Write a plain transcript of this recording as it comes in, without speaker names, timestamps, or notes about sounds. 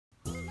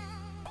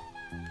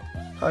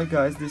Hi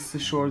guys, this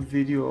is a short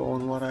video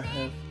on what I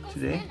have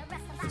today.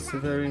 It's a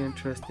very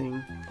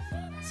interesting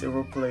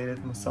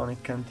silver-plated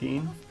Masonic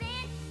Canteen.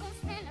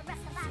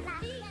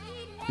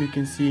 You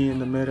can see in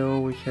the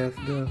middle we have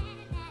the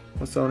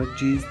Masonic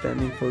G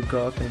standing for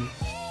God and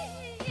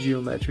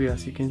geometry,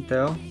 as you can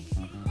tell.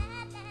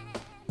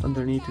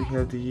 Underneath we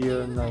have the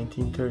year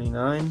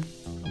 1939,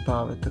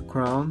 above it the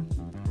crown.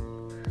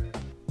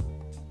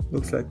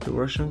 Looks like the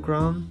Russian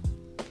crown.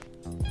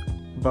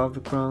 Above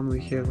the crown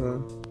we have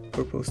a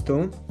purple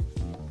stone.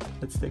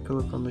 Let's take a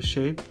look on the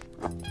shape.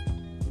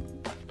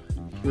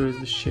 Here is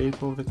the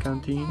shape of the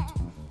canteen.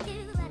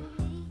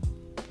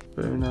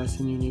 Very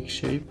nice and unique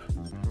shape.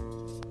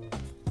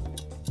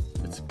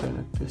 Let's pen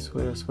it this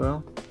way as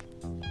well.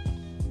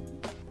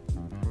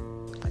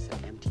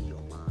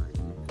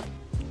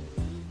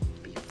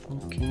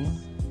 Okay.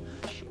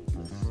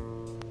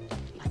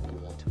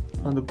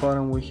 On the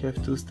bottom we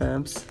have two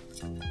stamps,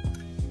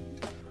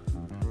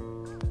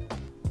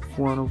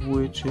 one of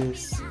which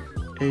is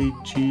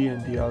AG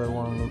and the other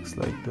one looks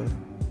like the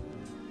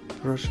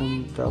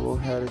Russian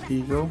double-headed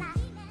eagle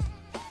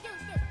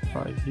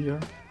right here.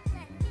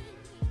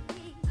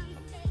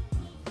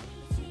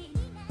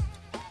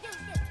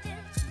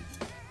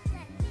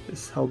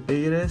 This is how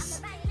big it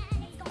is.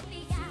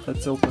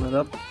 Let's open it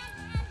up.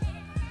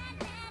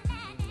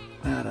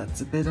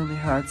 That's a bit on the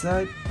hard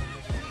side.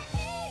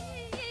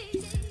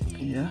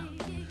 Yeah.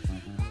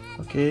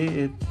 Okay,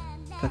 it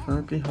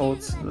definitely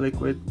holds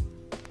liquid,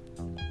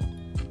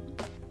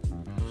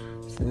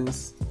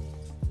 since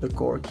the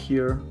cork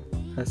here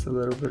has a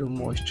little bit of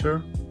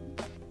moisture.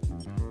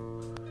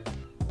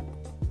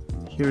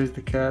 Here is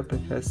the cap.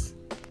 It has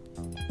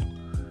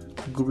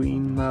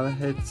green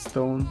malachite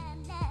stone,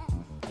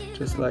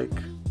 just like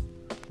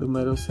the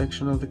middle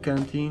section of the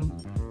canteen.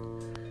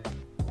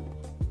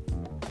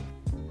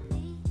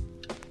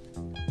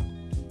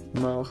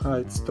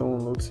 Malachite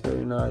stone looks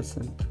very nice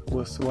and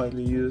was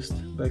widely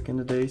used back in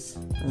the days,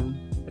 and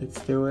it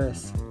still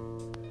is.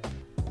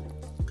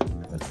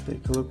 Let's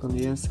take a look on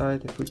the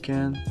inside if we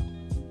can.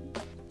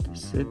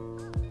 This is it.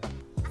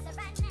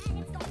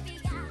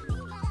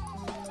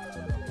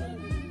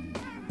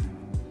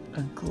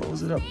 And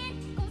close it up.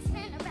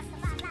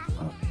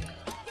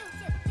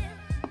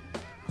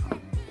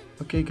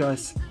 Okay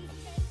guys,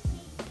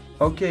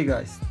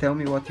 tell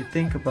me what you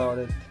think about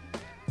it.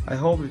 I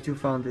hope that you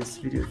found this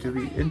video to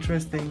be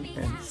interesting,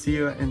 and see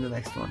you in the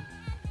next one.